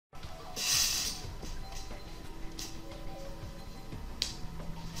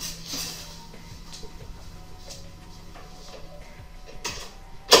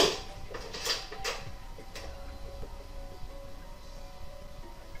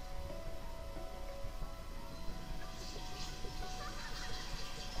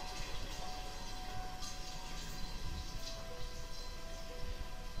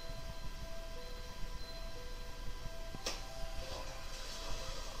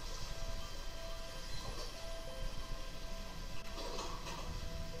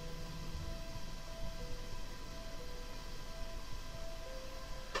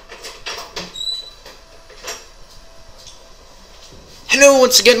Hello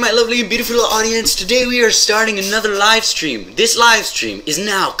once again, my lovely and beautiful audience. Today we are starting another live stream. This live stream is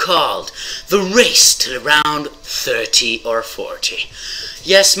now called The Race to Round 30 or 40.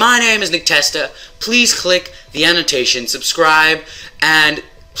 Yes, my name is Testa. Please click the annotation, subscribe, and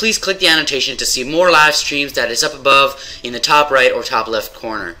please click the annotation to see more live streams that is up above in the top right or top left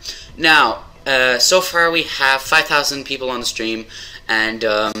corner. Now, so far we have 5,000 people on the stream, and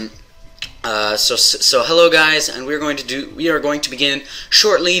so hello guys, and we are going to begin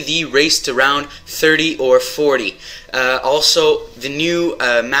shortly the race to round 30 or 40. Also, the new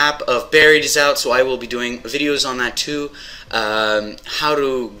map of Buried is out, so I will be doing videos on that too. How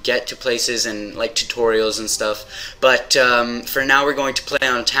to get to places and like tutorials and stuff. But for now we're going to play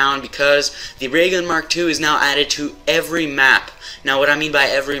on town because the Ray Gun Mark II is now added to every map. Now what I mean by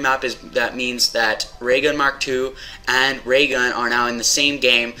every map is that means that Ray Gun Mark II and Ray Gun are now in the same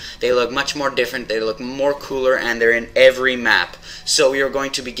game. They look much more different, they look more cooler, and they're in every map. So we are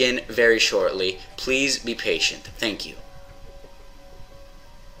going to begin very shortly. Please be patient. Thank you.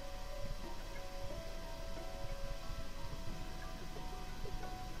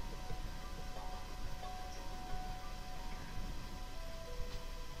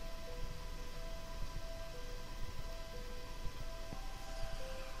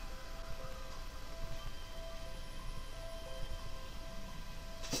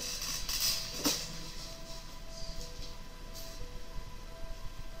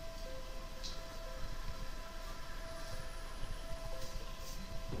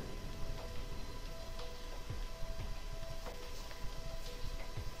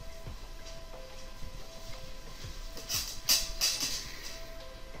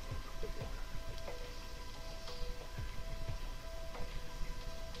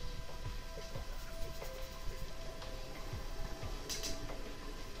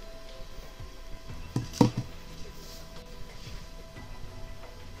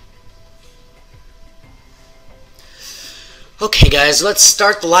 Okay guys, let's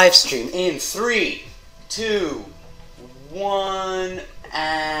start the live stream in 3, 2, 1,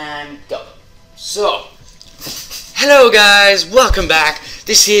 and go. So, hello guys, welcome back.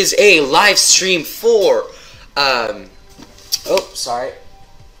 This is a live stream for,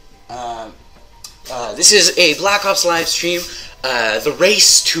 this is a Black Ops live stream, the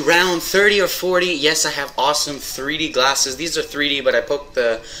race to round 30 or 40. Yes, I have awesome 3D glasses. These are 3D, but I poked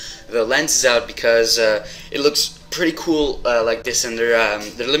the lenses out because it looks pretty cool like this, and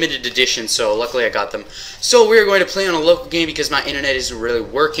they're limited edition, so luckily I got them. So we're going to play on a local game because my internet isn't really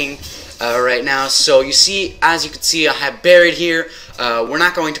working right now. So you see, as you can see, I have Buried here. We're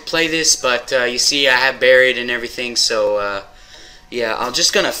not going to play this, but you see I have Buried and everything, so yeah, I'm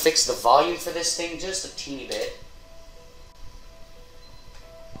just gonna fix the volume for this thing just a teeny bit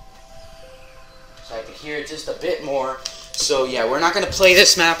so I can hear it just a bit more. So yeah, we're not going to play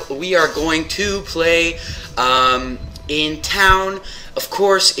this map. We are going to play in town. Of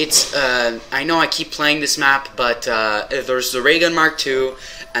course, it's I know I keep playing this map, but there's the Ray Gun Mark II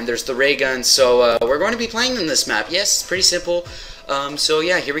and there's the Ray Gun, so we're going to be playing in this map. Yes, it's pretty simple. So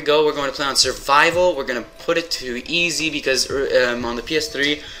yeah, here we go. We're going to play on survival. We're going to put it to easy because on the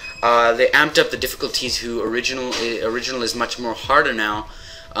PS3 they amped up the difficulty to original. Original is much more harder now.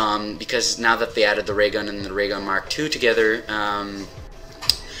 Because now that they added the Ray Gun and the Ray Gun Mark II together,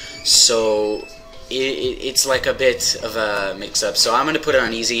 so it's like a bit of a mix-up. So I'm going to put it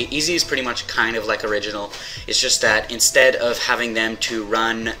on easy. Easy is pretty much kind of like original. It's just that instead of having them to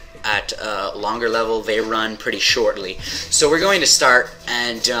run at a longer level, they run pretty shortly. So we're going to start,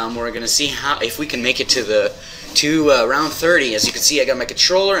 and we're going to see if we can make it to round 30. As you can see, I got my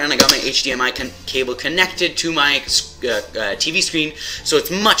controller and I got my HDMI cable connected to my TV screen, so it's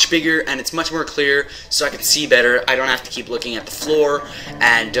much bigger and it's much more clear, so I can see better. I don't have to keep looking at the floor,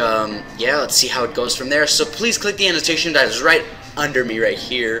 and yeah, let's see how it goes from there. So please click the annotation that is right under me right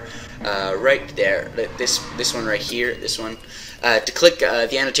here, right there, this one right here, this one, to click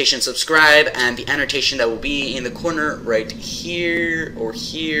the annotation subscribe, and the annotation that will be in the corner right here or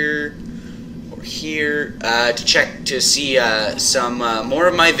here here to check to see some more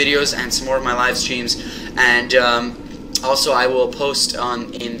of my videos and some more of my live streams, and also I will post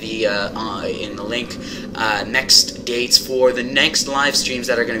in the link next dates for the next live streams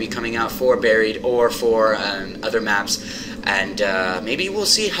that are going to be coming out for Buried or for other maps, and maybe we'll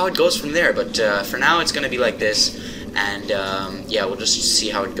see how it goes from there. But for now it's going to be like this, and yeah, we'll just see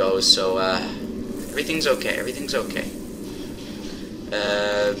how it goes. So everything's okay. Everything's okay.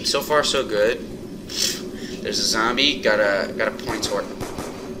 So far so good. There's a zombie. Got a point sword.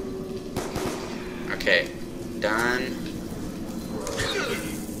 Okay, done.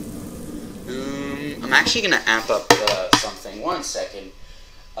 I'm actually gonna amp up the something. One second.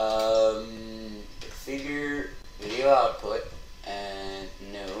 Figure video output, and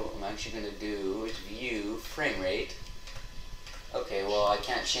no, I'm actually gonna do is view frame rate. Okay, well I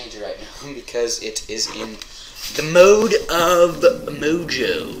can't change it right now because it is in the mode of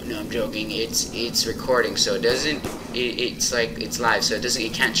Mojo. No, I'm joking. It's recording, so it doesn't. It's like it's live, so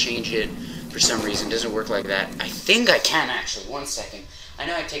it can't change it for some reason. It doesn't work like that. I think I can actually. One second. I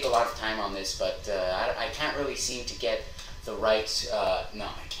know I take a lot of time on this, but I can't really seem to get the right. No,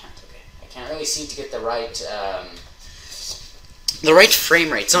 I can't. Okay, I can't really seem to get the right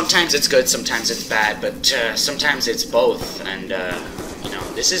frame rate. Sometimes it's good, sometimes it's bad, but sometimes it's both. And you know,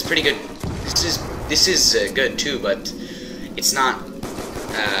 this is pretty good. This is good too, but it's not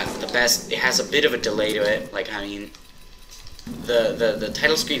the best. It has a bit of a delay to it. Like, I mean, the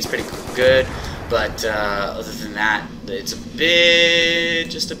title screen's pretty good, but other than that, it's a bit,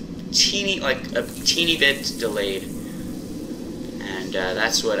 just a teeny bit delayed, and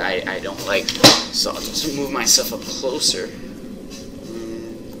that's what I don't like. So I'll just move myself up closer.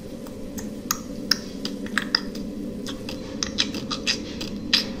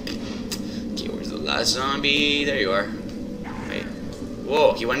 Okay, where's the last zombie? There you are. Wait.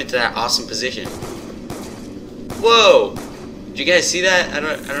 Whoa, he went into that awesome position. Whoa! Did you guys see that? I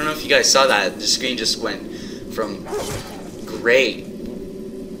don't know if you guys saw that. The screen just went from gray.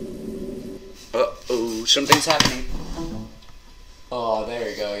 Uh-oh, something's happening. Oh, there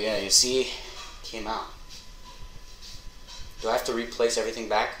you go. Yeah, you see? Came out. Do I have to replace everything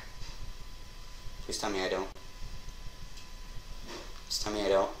back? Please tell me I don't. Please tell me I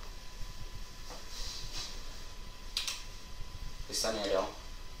don't. Please tell me I don't.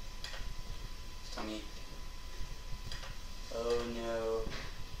 Please tell me. Oh no.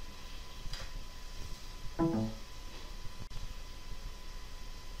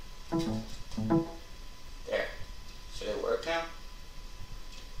 There. Should it work now?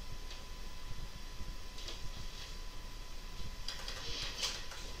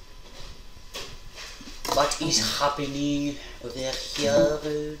 What is happening over here?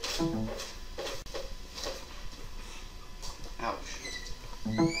 Ouch.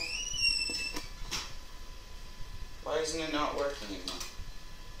 Why isn't it not working anymore?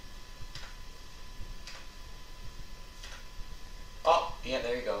 Oh, yeah,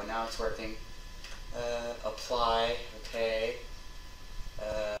 there you go. Now it's working. Apply. Okay.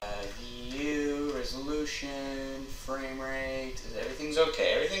 View, resolution, frame rate. Everything's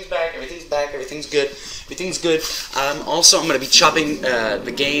okay. Everything's back. Everything's back. Everything's good. Everything's good. Also, I'm going to be chopping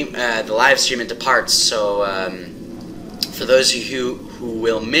the live stream into parts. So, for those of you who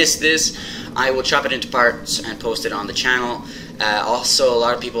will miss this, I will chop it into parts and post it on the channel. Also, a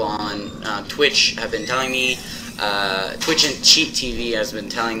lot of people on Twitch have been telling me, Twitch and Cheat TV has been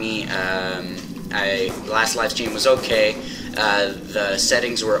telling me the last live stream was okay. The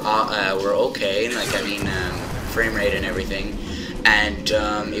settings were okay, like, I mean, frame rate and everything, and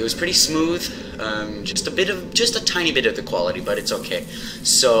it was pretty smooth. Just a tiny bit of the quality, but it's okay.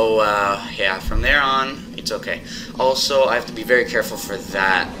 So yeah, from there on, it's okay. Also, I have to be very careful for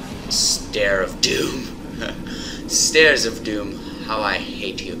that stare of doom. Stairs of doom. How I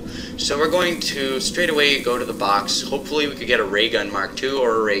hate you. So we're going to straight away go to the box. Hopefully we could get a ray gun Mark II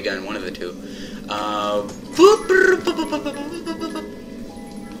or a ray gun, one of the two.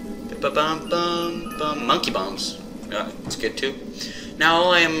 Monkey bombs. It's good too. Now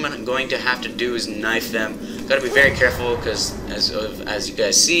all I am going to have to do is knife them. Gotta be very careful because as you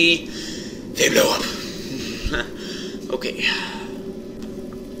guys see, they blow up. Okay.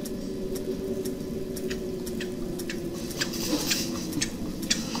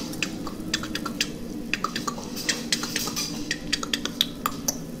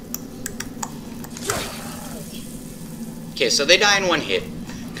 Okay, so they die in one hit,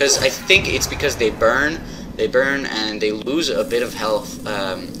 because I think it's because they burn, and they lose a bit of health.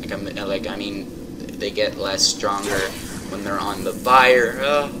 I mean, they get less stronger when they're on the fire.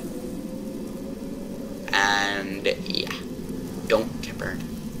 And yeah, don't get burned.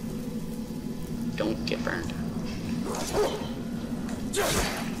 Don't get burned.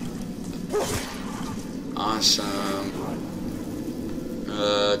 Awesome.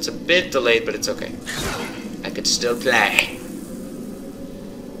 It's a bit delayed, but it's okay. I could still play.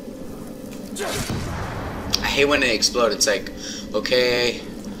 I hate when they explode. It's like, okay,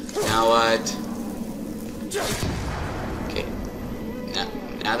 now what? Okay,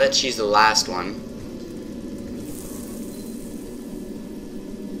 now that she's the last one,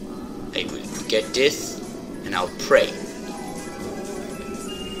 I will get this, and I'll pray.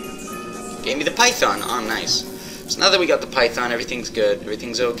 Gave me the python. Oh, nice. So now that we got the python, everything's good.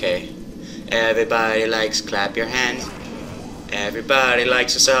 Everything's okay. Everybody likes clap your hands. Everybody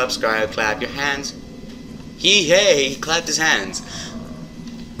likes to subscribe. Clap your hands. He clapped his hands.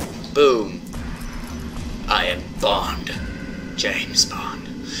 Boom. I am Bond. James Bond.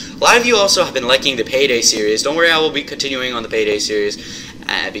 A lot of you also have been liking the Payday series. Don't worry, I will be continuing on the Payday series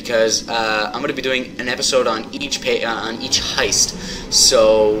because I'm going to be doing an episode on each heist.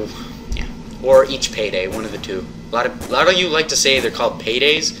 So, yeah, or each payday, one of the two. A lot of you like to say they're called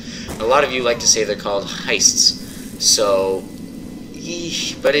paydays. A lot of you like to say they're called heists. So,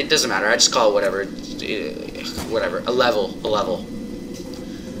 but it doesn't matter. I just call it whatever. Whatever. A level.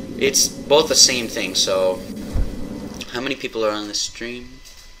 It's both the same thing. So, how many people are on the stream?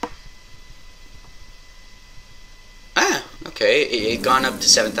 Ah, okay. It gone up to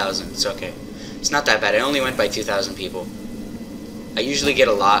 7,000. It's okay. It's not that bad. It only went by 2,000 people. I usually get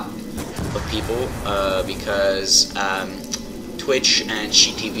a lot of people because Twitch and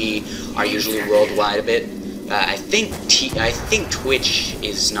GTV are usually worldwide a bit. I think Twitch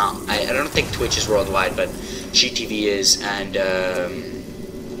is not. I don't think Twitch is worldwide, but GTV is, and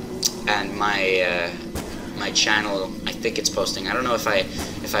my channel. I think it's posting. I don't know if I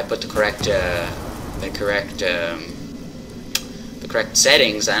put the correct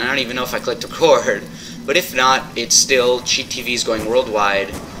settings. I don't even know if I clicked record. But if not, it's still GTV is going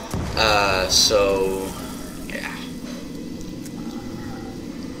worldwide. So yeah.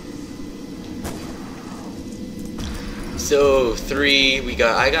 So 3,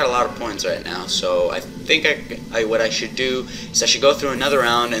 I got a lot of points right now, so I think what I should do is I should go through another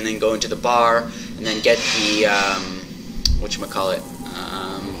round and then go into the bar and then get the whatchamacallit,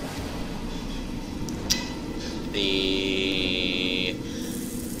 the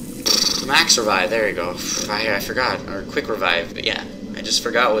max revive. There you go. I forgot, or quick revive. But yeah, I just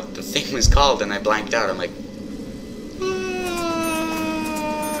forgot what the thing was called and I blanked out. I'm like,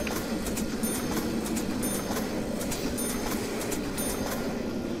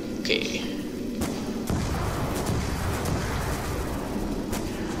 okay.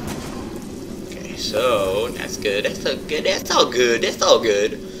 Okay, so that's good. That's all good. That's all good. That's all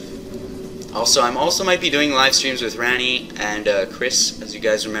good. Also, I'm also might be doing live streams with Rani and Chris, as you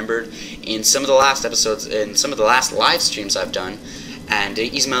guys remembered, in some of the last episodes, in some of the last live streams I've done, and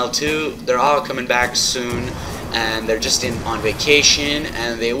Ismail too. They're all coming back soon, and they're just on vacation,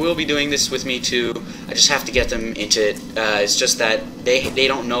 and they will be doing this with me too. I just have to get them into it. It's just that they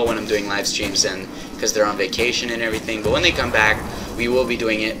don't know when I'm doing live streams, and because they're on vacation and everything. But when they come back, we will be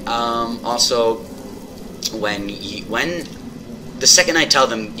doing it. Also, when the second I tell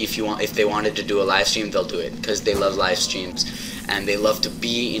them if they wanted to do a live stream, they'll do it because they love live streams and they love to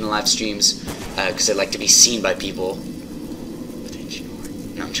be in live streams because they like to be seen by people.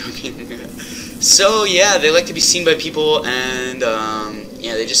 No, I'm joking. So yeah, they like to be seen by people, and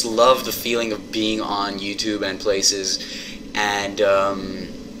yeah, they just love the feeling of being on YouTube and places. And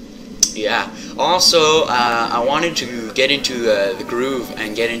yeah, also I wanted to get into the groove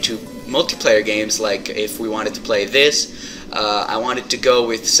and get into multiplayer games. Like if we wanted to play this, I wanted to go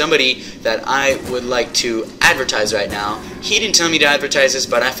with somebody that I would like to advertise right now. He didn't tell me to advertise this,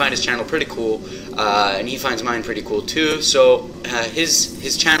 but I find his channel pretty cool, and he finds mine pretty cool too. So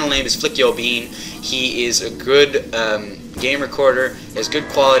his channel name is FlickYoBean. He is a good game recorder. He has good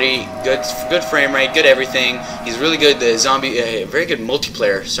quality, good frame rate, good everything. He's really good. The zombie, very good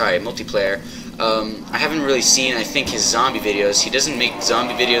multiplayer. Sorry, multiplayer. I haven't really seen, I think, his zombie videos. He doesn't make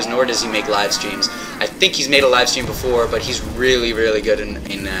zombie videos, nor does he make live streams. I think he's made a live stream before, but he's really, really good in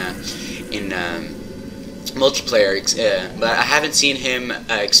multiplayer. But I haven't seen him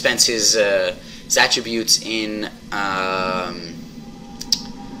expense his attributes in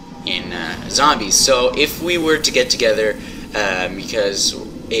zombies. So if we were to get together, because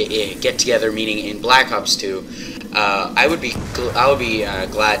get together meaning in Black Ops 2. I would be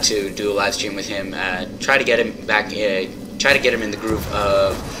glad to do a live stream with him. Try to get him back. Try to get him in the groove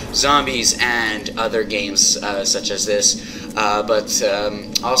of zombies and other games such as this. But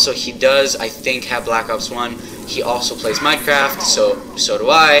also he does, I think, have Black Ops 1. He also plays Minecraft. So do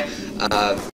I.